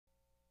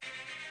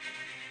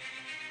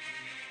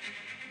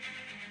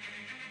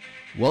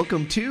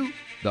Welcome to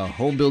the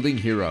Home Building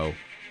Hero,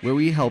 where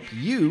we help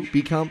you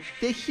become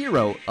the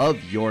hero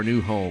of your new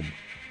home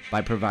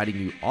by providing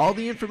you all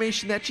the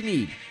information that you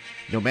need.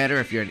 No matter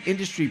if you're an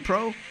industry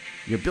pro,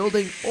 you're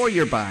building, or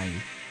you're buying,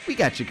 we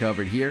got you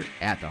covered here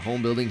at the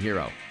Home Building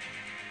Hero.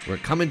 We're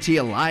coming to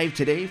you live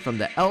today from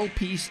the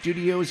LP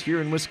Studios here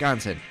in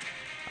Wisconsin.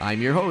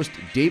 I'm your host,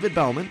 David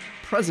Bellman,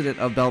 president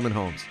of Bellman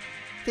Homes.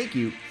 Thank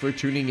you for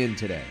tuning in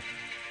today.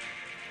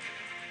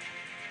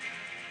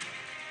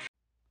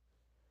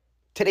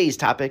 Today's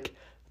topic,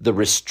 the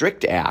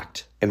Restrict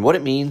Act and what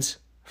it means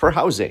for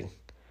housing.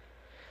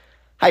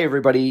 Hi,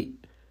 everybody.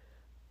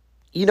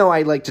 You know,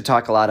 I like to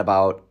talk a lot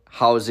about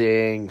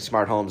housing,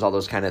 smart homes, all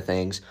those kind of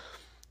things.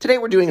 Today,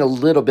 we're doing a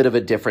little bit of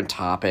a different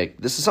topic.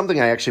 This is something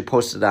I actually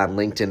posted on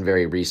LinkedIn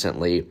very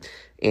recently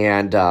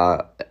and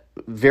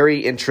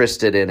very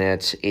interested in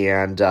it.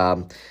 And,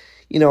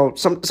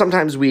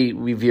 sometimes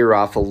we veer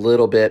off a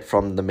little bit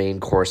from the main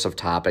course of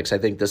topics. I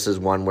think this is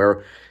one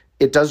where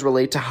it does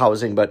relate to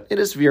housing, but it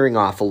is veering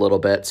off a little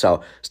bit.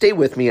 So stay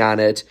with me on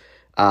it.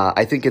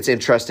 I think it's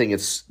interesting.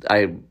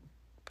 I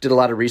did a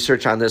lot of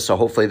research on this, so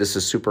hopefully this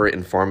is super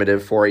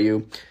informative for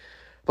you.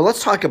 But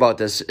let's talk about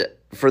this.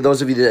 For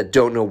those of you that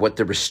don't know what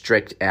the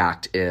Restrict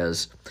Act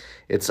is,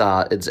 it's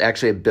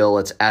actually a bill.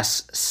 It's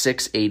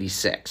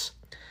S686.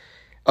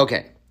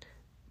 Okay,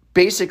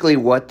 basically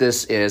what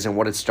this is and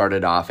what it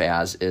started off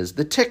as is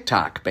the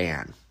TikTok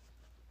ban.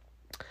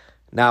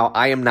 Now,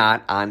 I am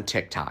not on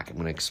TikTok. I'm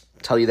going to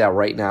tell you that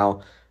right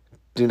now.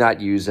 Do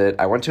not use it.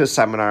 I went to a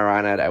seminar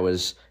on it. I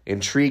was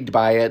intrigued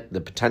by it.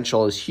 The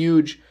potential is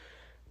huge,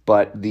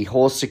 but the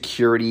whole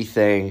security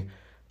thing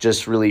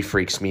just really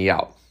freaks me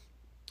out.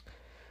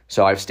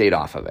 So I've stayed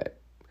off of it.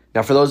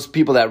 Now, for those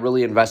people that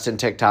really invest in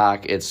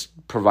TikTok, it's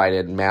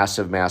provided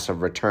massive,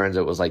 massive returns.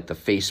 It was like the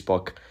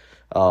Facebook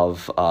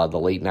of the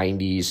late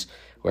 90s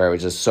where it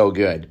was just so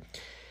good.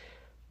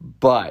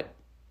 But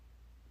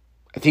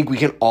I think we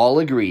can all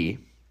agree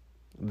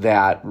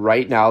that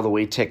right now the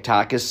way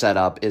TikTok is set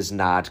up is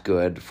not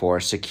good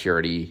for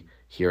security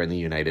here in the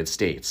United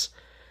States.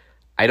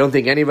 I don't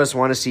think any of us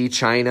want to see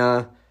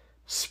China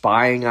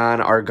spying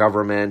on our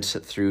government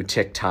through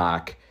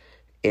TikTok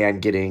and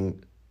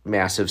getting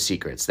massive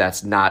secrets.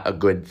 That's not a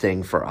good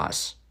thing for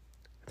us.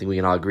 I think we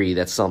can all agree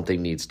that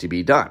something needs to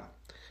be done.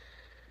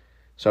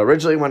 So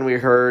originally when we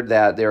heard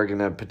that they were going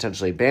to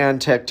potentially ban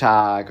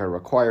TikTok or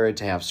require it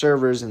to have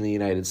servers in the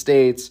United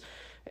States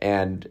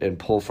and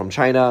pull from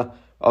China,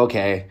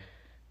 okay,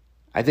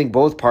 I think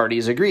both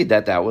parties agreed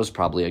that that was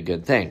probably a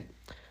good thing.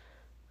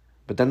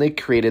 But then they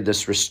created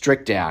this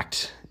Restrict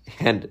Act,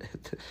 and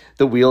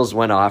the wheels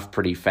went off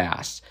pretty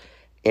fast.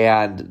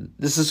 And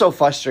this is so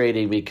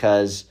frustrating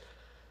because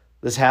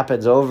this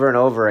happens over and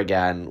over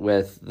again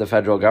with the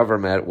federal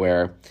government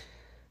where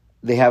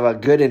they have a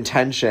good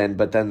intention,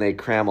 but then they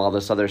cram all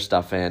this other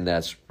stuff in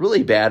that's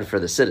really bad for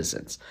the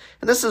citizens.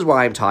 And this is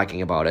why I'm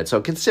talking about it. So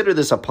consider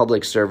this a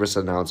public service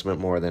announcement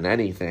more than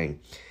anything.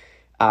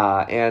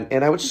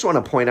 And I would just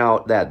want to point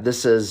out that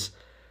this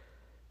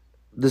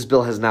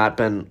bill has not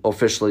been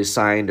officially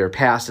signed or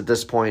passed at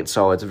this point.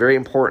 So it's very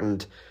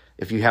important,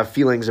 if you have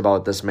feelings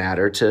about this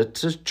matter,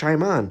 to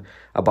chime on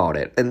about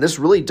it. And this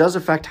really does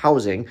affect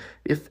housing.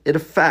 If it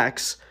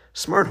affects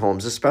smart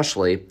homes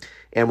especially.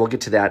 And we'll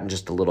get to that in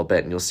just a little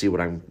bit, and you'll see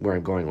where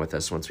I'm going with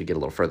this once we get a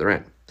little further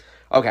in.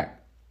 Okay,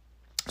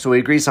 so we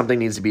agree something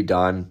needs to be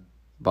done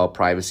about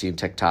privacy and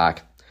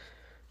TikTok,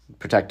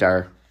 protect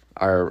our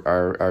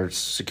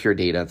secure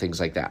data and things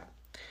like that.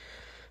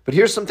 But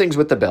here's some things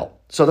with the bill.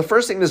 So the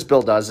first thing this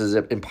bill does is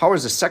it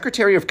empowers the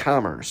Secretary of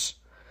Commerce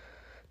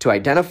to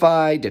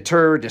identify,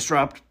 deter,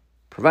 disrupt,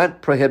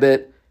 prevent,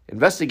 prohibit,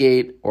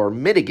 investigate, or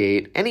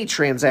mitigate any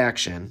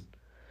transaction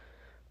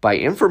by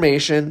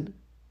information,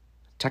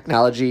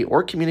 technology,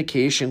 or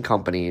communication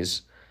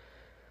companies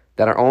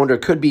that are owned or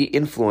could be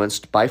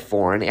influenced by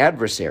foreign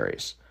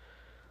adversaries.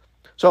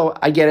 So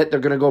I get it.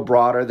 They're going to go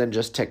broader than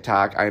just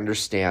TikTok. I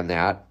understand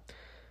that.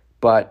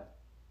 But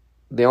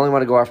they only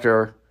want to go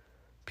after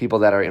people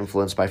that are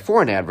influenced by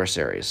foreign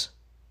adversaries.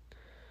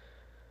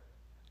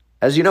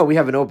 As you know, we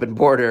have an open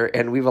border,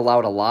 and we've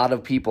allowed a lot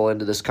of people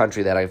into this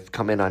country that have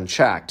come in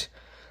unchecked.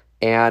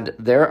 And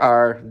there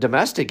are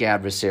domestic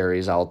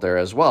adversaries out there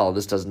as well.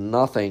 This does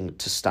nothing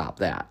to stop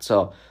that.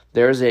 So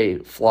there's a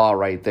flaw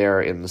right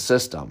there in the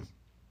system.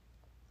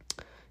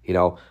 You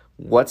know,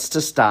 what's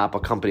to stop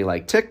a company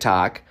like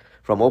TikTok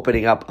from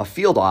opening up a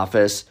field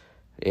office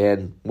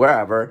in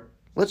wherever?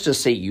 Let's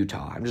just say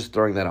Utah. I'm just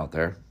throwing that out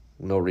there.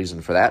 No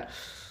reason for that.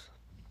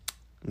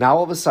 Now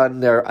all of a sudden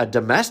they're a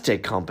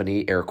domestic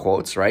company, air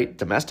quotes, right?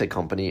 Domestic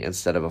company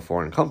instead of a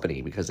foreign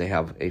company because they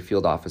have a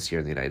field office here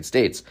in the United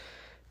States.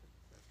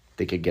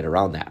 They could get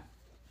around that.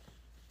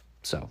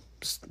 So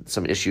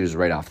some issues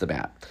right off the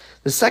bat.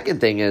 The second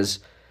thing is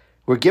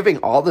we're giving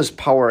all this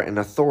power and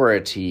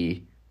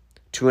authority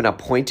to an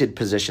appointed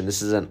position.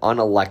 This is an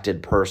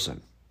unelected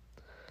person.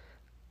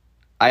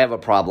 I have a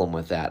problem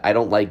with that. I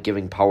don't like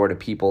giving power to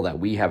people that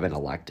we haven't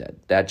elected.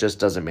 That just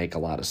doesn't make a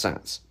lot of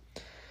sense.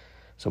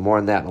 So more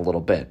on that in a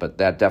little bit, but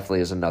that definitely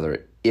is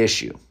another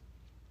issue.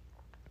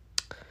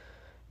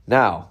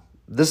 Now,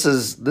 this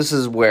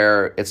is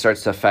where it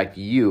starts to affect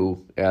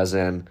you as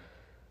in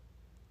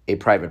a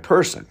private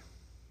person.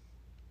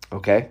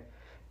 Okay?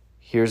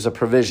 Here's a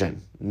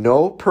provision.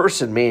 No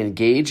person may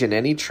engage in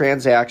any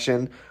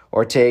transaction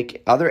or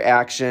take other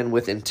action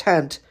with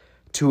intent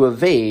to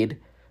evade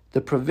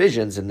the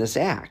provisions in this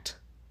act.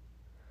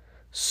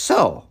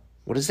 So,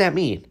 what does that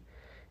mean?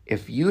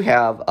 If you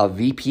have a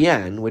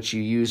VPN, which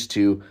you use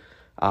to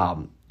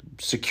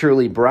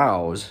securely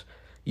browse,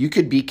 you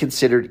could be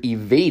considered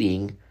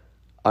evading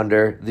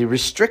under the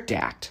Restrict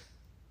Act.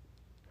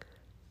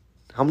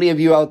 How many of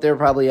you out there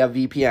probably have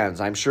VPNs?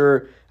 I'm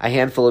sure a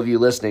handful of you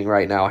listening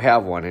right now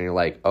have one, and you're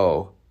like,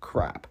 oh,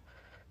 crap.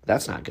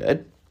 That's not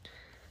good.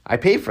 I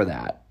pay for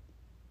that.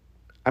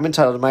 I'm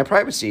entitled to my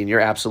privacy, and you're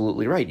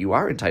absolutely right. You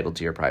are entitled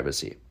to your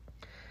privacy.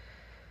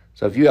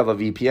 So if you have a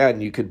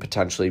VPN, you could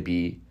potentially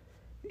be,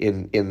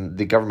 in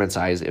the government's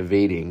eyes,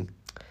 evading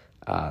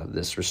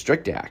this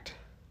Restrict Act.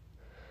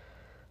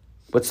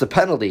 What's the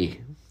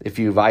penalty if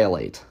you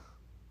violate?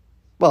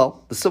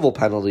 Well, the civil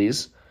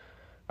penalties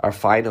are a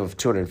fine of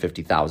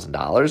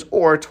 $250,000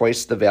 or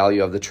twice the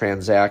value of the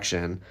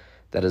transaction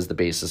that is the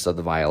basis of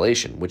the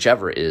violation,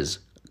 whichever is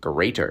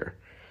greater.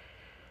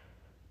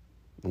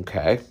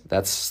 Okay,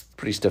 that's a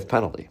pretty stiff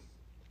penalty.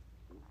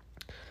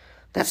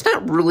 That's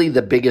not really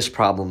the biggest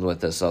problem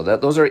with this, though.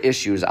 Those are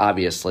issues,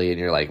 obviously, and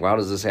you're like, well, how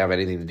does this have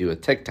anything to do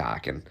with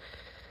TikTok? And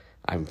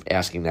I'm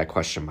asking that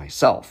question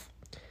myself.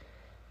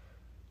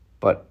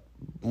 But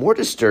more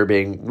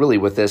disturbing, really,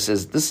 with this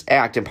is this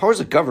act empowers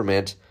the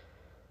government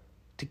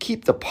to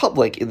keep the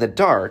public in the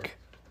dark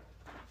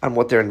on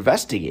what they're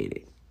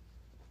investigating.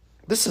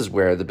 This is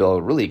where the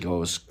bill really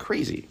goes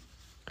crazy.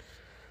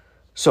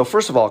 So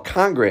first of all,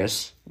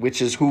 Congress,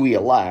 which is who we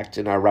elect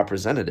and our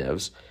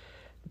representatives,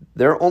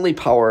 their only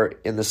power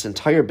in this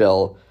entire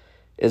bill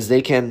is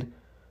they can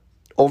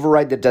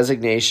override the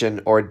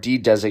designation or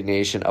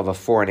de-designation of a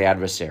foreign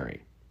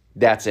adversary.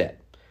 That's it.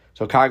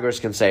 So Congress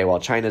can say, well,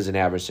 China's an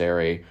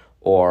adversary,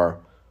 or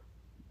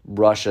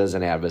Russia's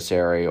an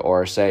adversary,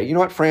 or say, you know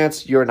what,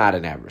 France, you're not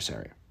an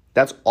adversary.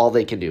 That's all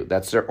they can do.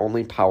 That's their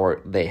only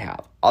power they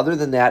have. Other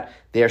than that,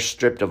 they are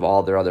stripped of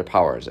all their other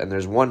powers. And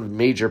there's one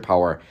major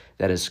power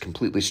that is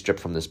completely stripped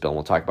from this bill, and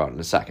we'll talk about it in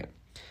a second.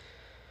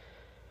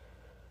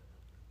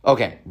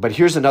 Okay, but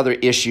here's another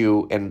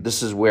issue, and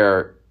this is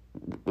where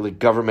the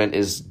government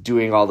is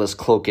doing all this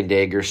cloak and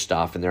dagger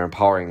stuff, and they're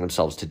empowering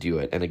themselves to do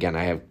it. And again,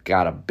 I have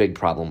got a big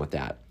problem with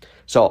that.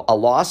 So a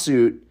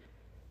lawsuit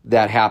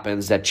that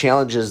happens that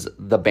challenges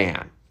the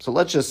ban. So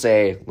let's just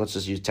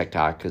use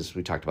TikTok because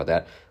we talked about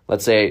that.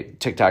 Let's say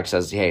TikTok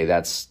says, hey,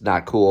 that's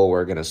not cool.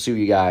 We're going to sue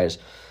you guys.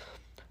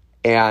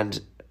 And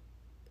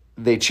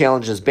they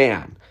challenge this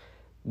ban.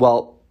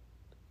 Well,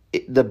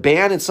 the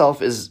ban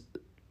itself is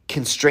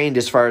constrained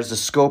as far as the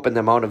scope and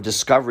the amount of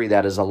discovery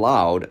that is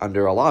allowed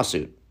under a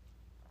lawsuit.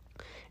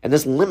 And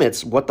this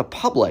limits what the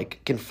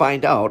public can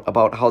find out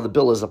about how the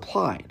bill is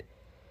applied.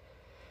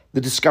 The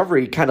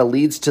discovery kind of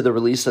leads to the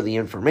release of the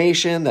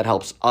information that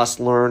helps us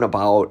learn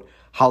about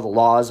how the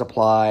law is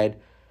applied.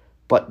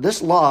 But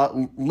this law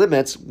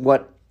limits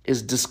what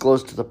is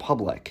disclosed to the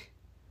public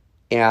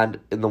and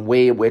in the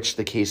way in which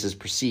the cases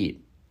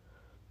proceed.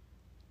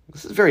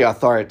 This is very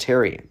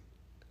authoritarian.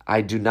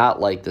 I do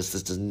not like this.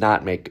 This does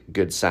not make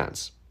good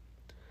sense.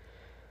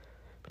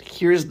 But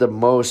here's the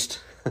most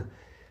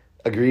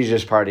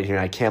egregious part in here.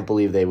 I can't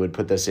believe they would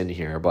put this in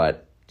here,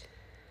 but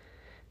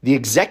the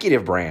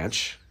executive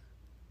branch.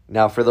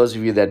 Now, for those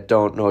of you that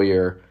don't know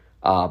your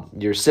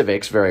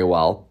civics very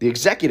well, the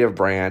executive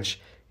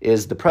branch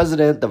is the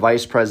president, the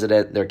vice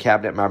president, their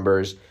cabinet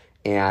members,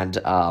 and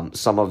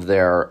some of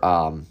their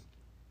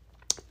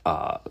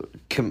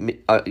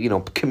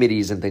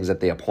committees and things that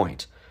they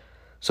appoint.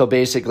 So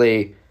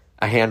basically,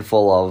 a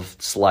handful of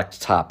select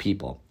top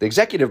people. The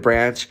executive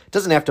branch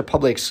doesn't have to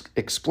publicly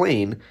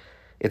explain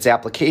its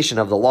application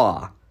of the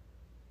law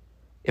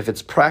if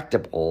it's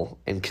practicable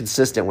and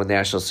consistent with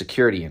national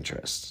security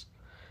interests.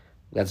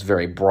 That's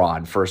very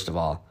broad, first of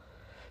all.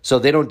 So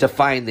they don't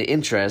define the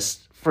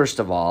interest, first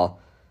of all,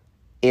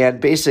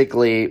 and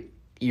basically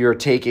you're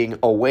taking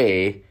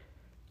away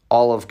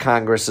all of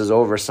Congress's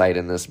oversight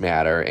in this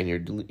matter, and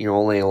you're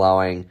only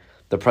allowing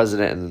the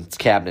president and his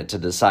cabinet to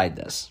decide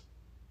this.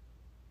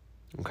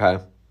 Okay?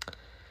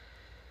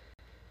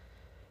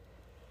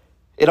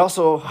 It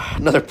also,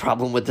 another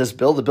problem with this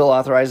bill, the bill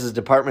authorizes the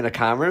Department of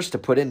Commerce to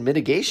put in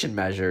mitigation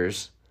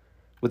measures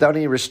without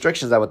any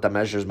restrictions on what the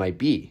measures might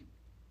be.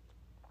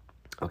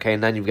 Okay,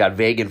 and then you've got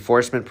vague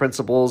enforcement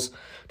principles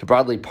to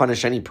broadly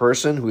punish any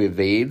person who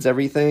evades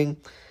everything.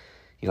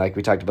 Like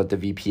we talked about the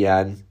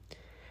VPN.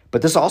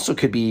 But this also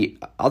could be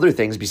other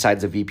things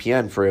besides a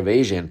VPN for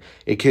evasion.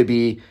 It could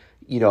be,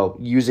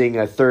 using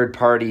a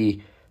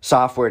third-party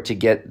software to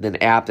get an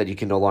app that you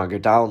can no longer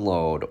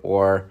download,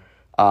 or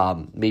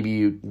maybe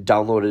you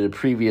downloaded it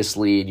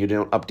previously and you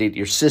didn't update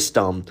your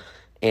system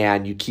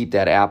and you keep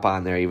that app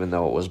on there even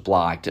though it was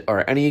blocked,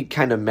 or any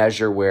kind of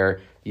measure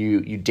where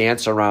you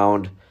dance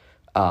around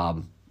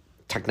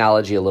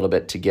technology a little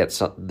bit to get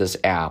this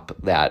app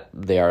that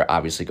they are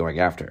obviously going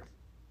after.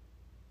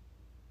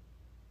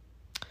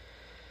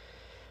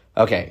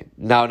 Okay,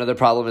 now another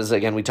problem is,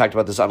 again, we talked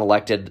about this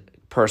unelected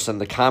person,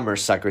 the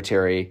Commerce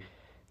Secretary.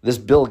 This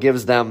bill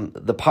gives them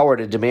the power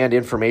to demand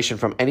information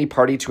from any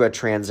party to a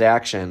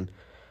transaction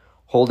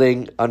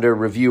holding under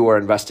review or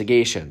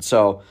investigation.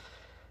 So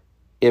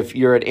if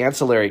you're an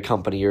ancillary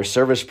company or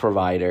service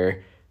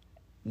provider,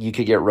 you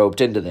could get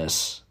roped into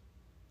this.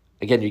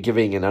 Again, you're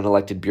giving an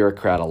unelected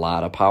bureaucrat a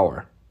lot of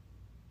power.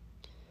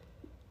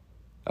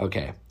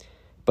 Okay.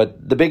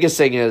 But the biggest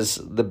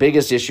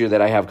issue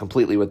that I have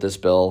completely with this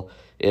bill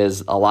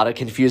is a lot of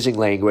confusing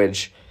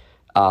language,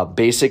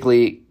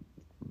 basically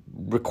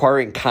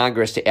requiring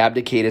Congress to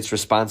abdicate its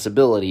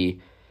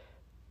responsibility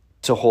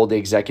to hold the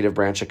executive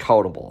branch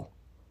accountable.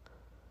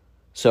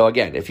 So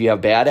again, if you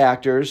have bad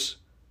actors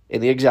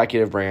in the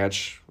executive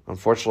branch,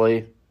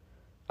 unfortunately,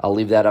 I'll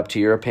leave that up to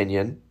your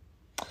opinion.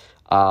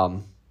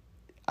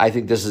 I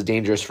think this is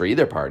dangerous for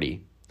either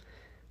party.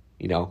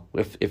 You know,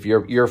 if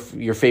your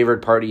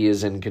favorite party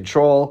is in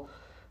control,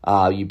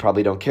 you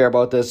probably don't care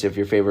about this. If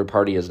your favorite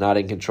party is not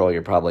in control,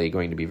 you're probably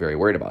going to be very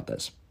worried about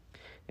this.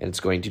 And it's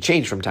going to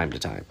change from time to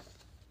time.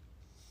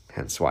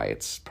 Hence why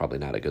it's probably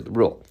not a good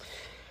rule.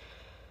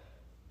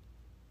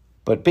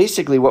 But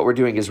basically what we're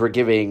doing is we're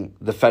giving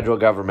the federal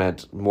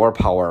government more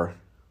power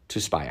to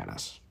spy on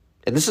us.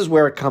 And this is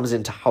where it comes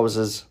into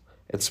houses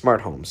and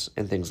smart homes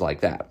and things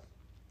like that.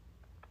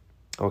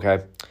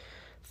 Okay?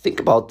 Think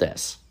about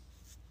this.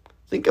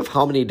 Think of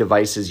how many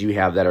devices you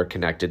have that are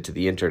connected to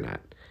the internet.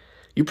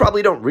 You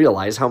probably don't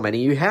realize how many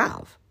you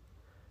have.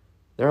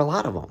 There are a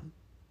lot of them.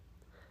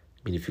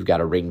 I mean, if you've got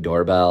a Ring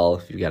doorbell,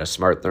 if you've got a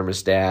smart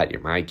thermostat,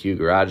 your MyQ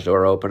garage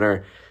door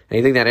opener,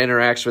 anything that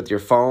interacts with your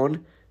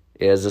phone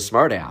is a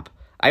smart app.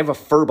 I have a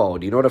Furbo.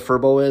 Do you know what a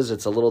Furbo is?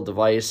 It's a little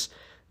device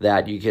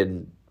that you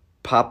can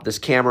pop this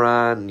camera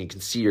on and you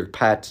can see your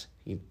pet.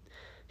 You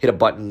hit a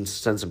button,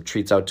 send some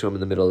treats out to them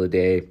in the middle of the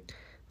day.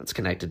 That's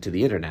connected to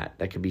the internet.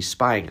 That could be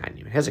spying on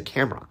you. It has a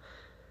camera.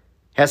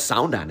 It has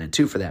sound on it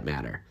too, for that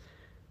matter.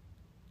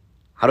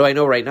 How do I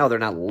know right now they're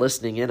not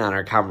listening in on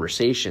our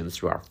conversations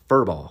through our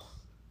Furbo?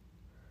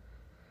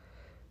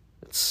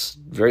 It's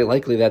very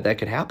likely that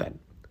could happen,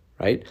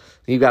 right?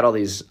 You've got all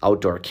these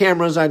outdoor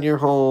cameras on your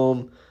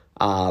home.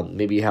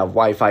 Maybe you have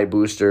Wi-Fi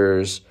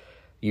boosters.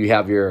 You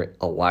have your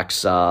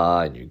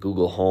Alexa and your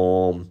Google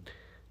Home,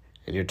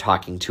 and you're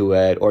talking to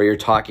it, or you're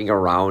talking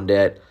around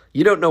it.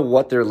 You don't know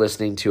what they're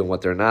listening to and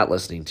what they're not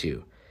listening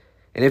to.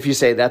 And if you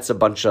say that's a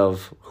bunch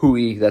of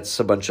hooey, that's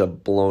a bunch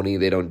of baloney,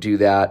 they don't do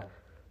that,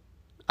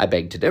 I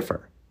beg to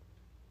differ.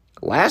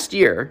 Last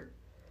year,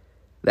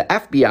 the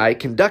FBI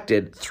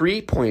conducted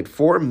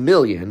 3.4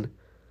 million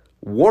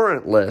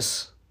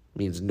warrantless,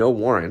 means no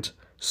warrant,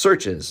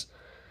 searches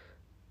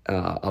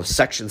of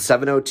Section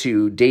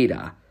 702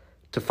 data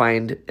to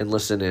find and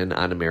listen in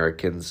on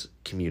Americans'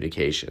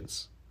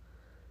 communications.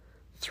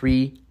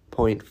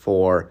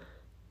 3.4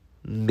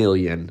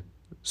 million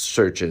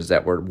searches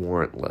that were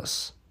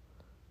warrantless.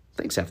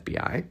 Thanks,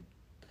 FBI.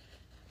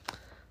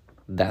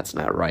 That's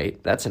not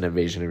right. That's an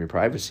invasion of your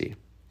privacy.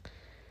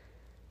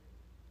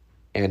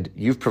 And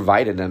you've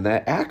provided them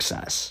that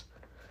access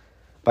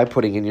by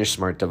putting in your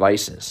smart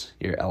devices,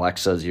 your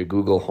Alexas, your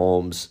Google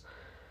Homes,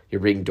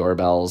 your Ring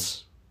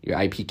doorbells, your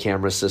IP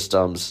camera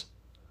systems.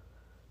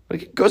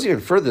 But it goes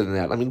even further than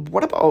that. I mean,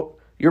 what about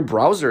your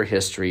browser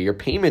history, your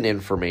payment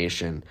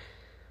information?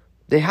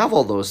 They have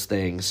all those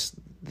things.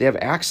 They have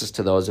access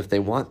to those if they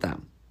want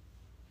them.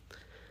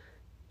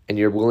 And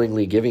you're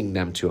willingly giving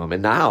them to them.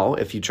 And now,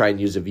 if you try and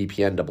use a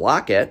VPN to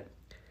block it,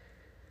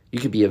 you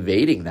could be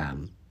evading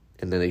them,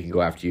 and then they can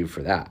go after you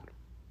for that.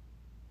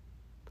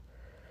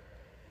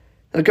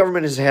 The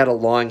government has had a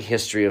long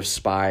history of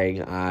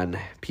spying on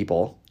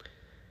people.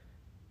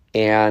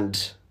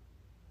 And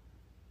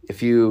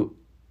if you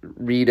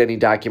read any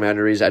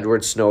documentaries,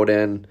 Edward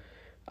Snowden,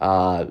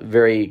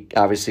 very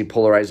obviously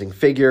polarizing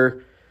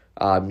figure,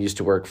 used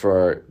to work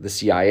for the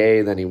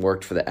CIA, then he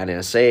worked for the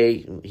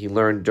NSA. He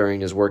learned during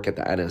his work at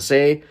the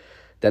NSA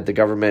that the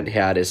government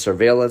had a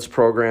surveillance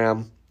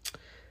program,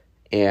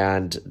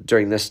 and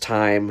during this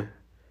time,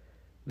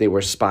 they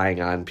were spying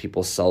on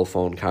people's cell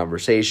phone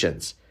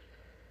conversations.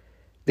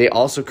 They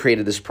also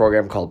created this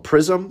program called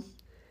PRISM,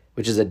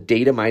 which is a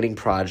data mining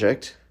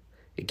project.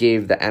 It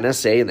gave the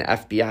NSA and the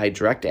FBI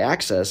direct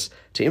access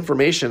to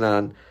information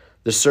on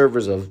the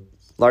servers of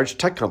large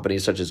tech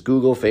companies such as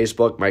Google,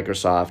 Facebook,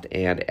 Microsoft,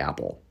 and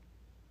Apple.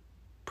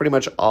 Pretty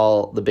much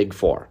all the big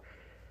four.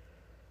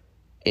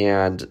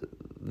 And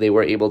they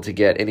were able to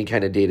get any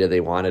kind of data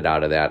they wanted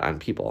out of that on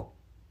people.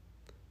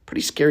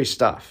 Pretty scary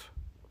stuff.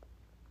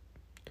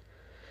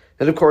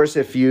 And of course,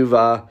 if you've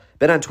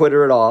been on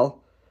Twitter at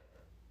all,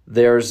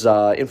 there's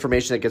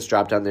information that gets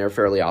dropped on there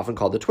fairly often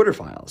called the Twitter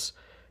files.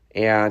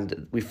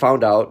 And we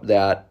found out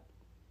that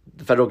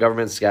the federal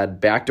government's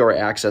got backdoor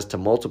access to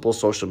multiple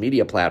social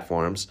media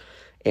platforms,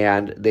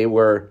 and they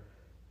were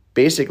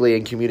basically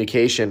in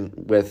communication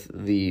with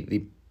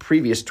the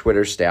previous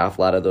Twitter staff.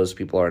 A lot of those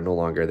people are no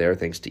longer there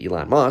thanks to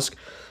Elon Musk.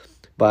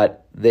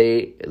 But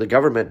the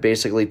government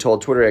basically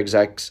told Twitter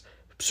execs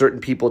certain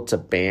people to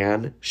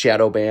ban,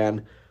 shadow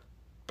ban,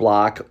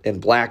 block,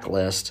 and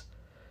blacklist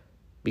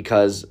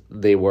because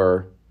they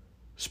were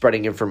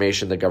spreading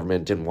information the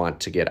government didn't want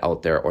to get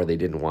out there or they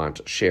didn't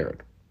want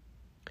shared.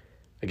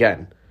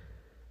 Again,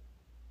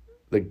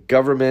 the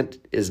government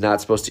is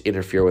not supposed to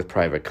interfere with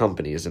private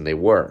companies, and they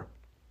were.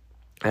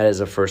 That is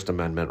a First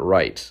Amendment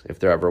right, if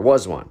there ever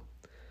was one.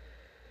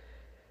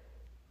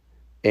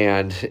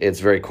 And it's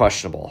very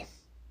questionable.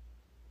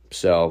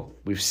 So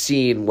we've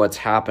seen what's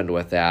happened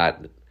with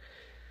that,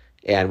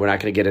 and we're not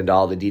going to get into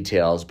all the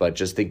details, but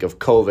just think of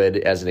COVID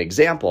as an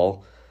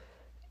example.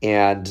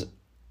 And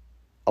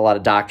a lot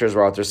of doctors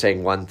were out there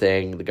saying one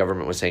thing, the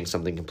government was saying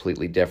something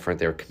completely different.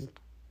 They were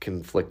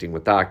conflicting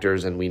with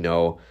doctors, and we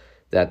know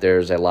that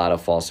there's a lot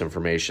of false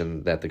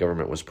information that the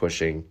government was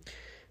pushing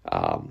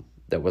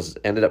that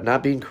ended up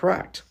not being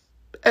correct.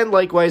 And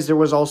likewise, there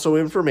was also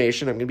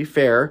information, I'm going to be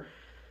fair,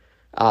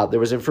 there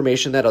was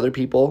information that other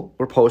people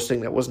were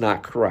posting that was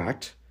not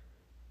correct.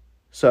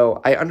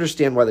 So I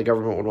understand why the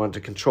government would want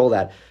to control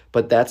that,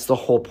 but that's the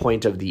whole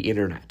point of the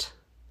internet.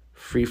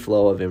 Free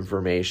flow of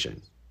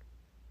information.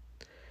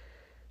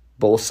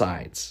 Both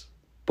sides,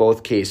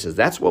 both cases.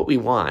 That's what we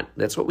want.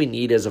 That's what we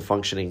need as a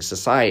functioning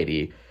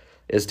society,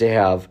 is to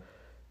have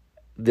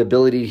the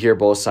ability to hear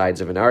both sides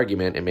of an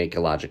argument and make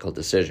a logical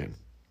decision.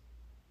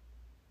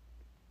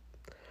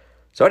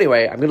 So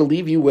anyway, I'm going to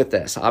leave you with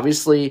this.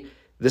 Obviously,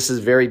 this is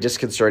very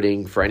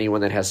disconcerting for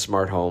anyone that has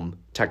smart home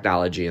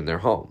technology in their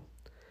home.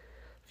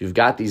 If you've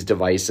got these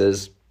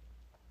devices,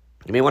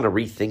 you may want to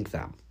rethink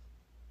them.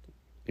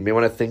 You may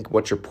want to think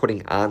what you're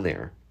putting on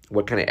there,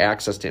 what kind of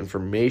access to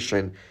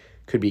information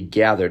could be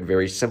gathered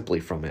very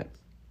simply from it.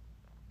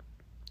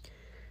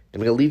 I'm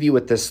going to leave you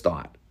with this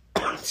thought.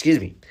 Excuse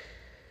me.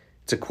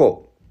 It's a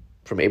quote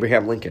from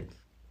Abraham Lincoln.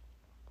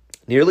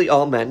 Nearly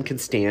all men can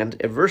stand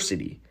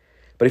adversity,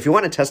 but if you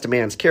want to test a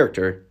man's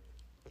character,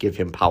 give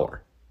him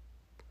power.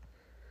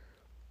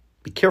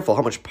 Be careful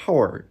how much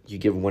power you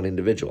give one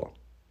individual.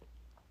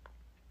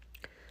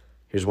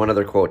 Here's one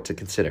other quote to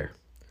consider.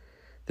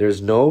 There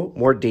is no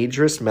more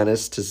dangerous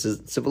menace to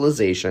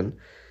civilization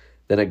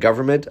than a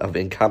government of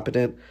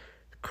incompetent,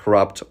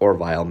 corrupt, or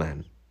vile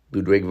men.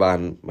 Ludwig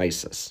von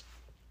Mises.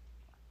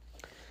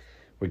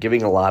 We're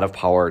giving a lot of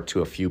power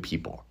to a few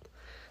people.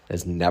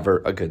 That's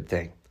never a good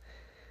thing.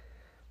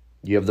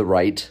 You have the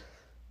right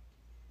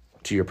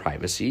to your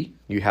privacy.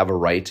 You have a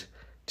right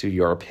to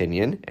your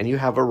opinion, and you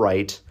have a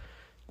right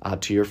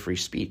to your free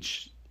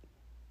speech.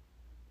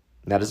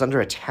 That is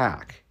under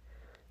attack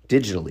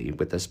digitally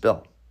with this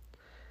bill.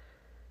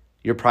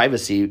 Your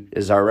privacy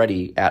is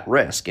already at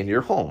risk in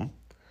your home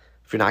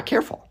if you're not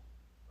careful.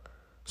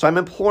 So I'm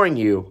imploring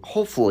you,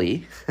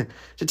 hopefully,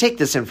 to take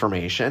this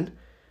information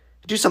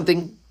and do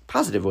something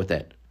positive with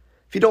it.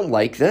 If you don't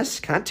like this,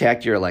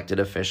 contact your elected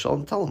official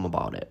and tell them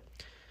about it.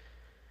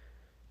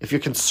 If you're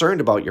concerned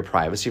about your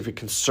privacy, if you're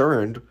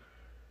concerned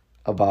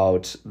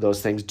about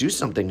those things, do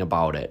something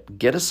about it.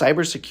 Get a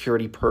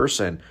cybersecurity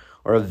person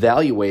or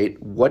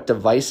evaluate what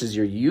devices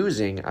you're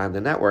using on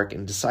the network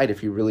and decide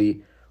if you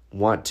really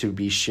want to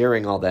be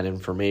sharing all that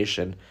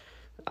information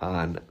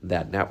on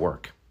that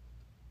network.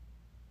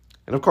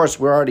 And of course,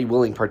 we're already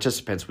willing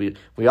participants. We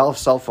all have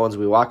cell phones.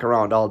 We walk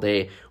around all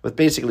day with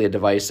basically a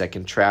device that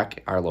can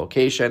track our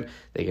location.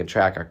 They can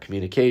track our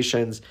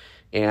communications.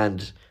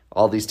 And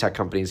all these tech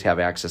companies have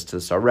access to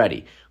this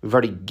already. We've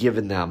already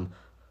given them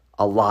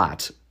a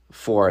lot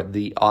for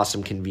the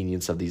awesome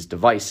convenience of these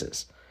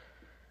devices.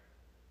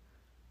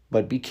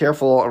 But be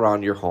careful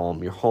around your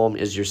home. Your home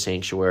is your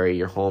sanctuary.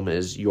 Your home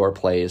is your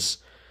place.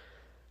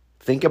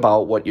 Think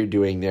about what you're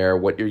doing there,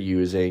 what you're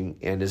using,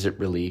 and is it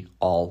really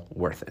all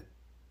worth it?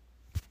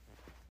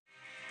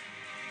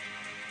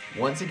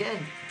 Once again,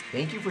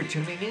 thank you for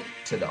tuning in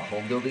to the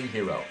Home Building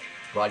Hero,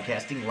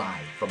 broadcasting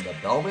live from the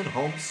Bellman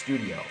Home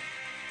Studio.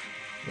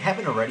 If you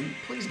haven't already,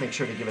 please make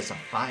sure to give us a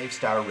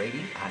 5-star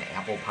rating on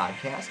Apple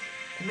Podcasts,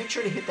 and make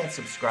sure to hit that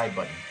subscribe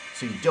button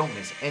so you don't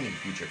miss any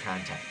future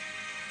content.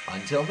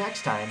 Until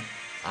next time,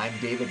 I'm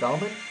David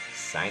Bellman,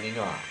 signing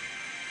off.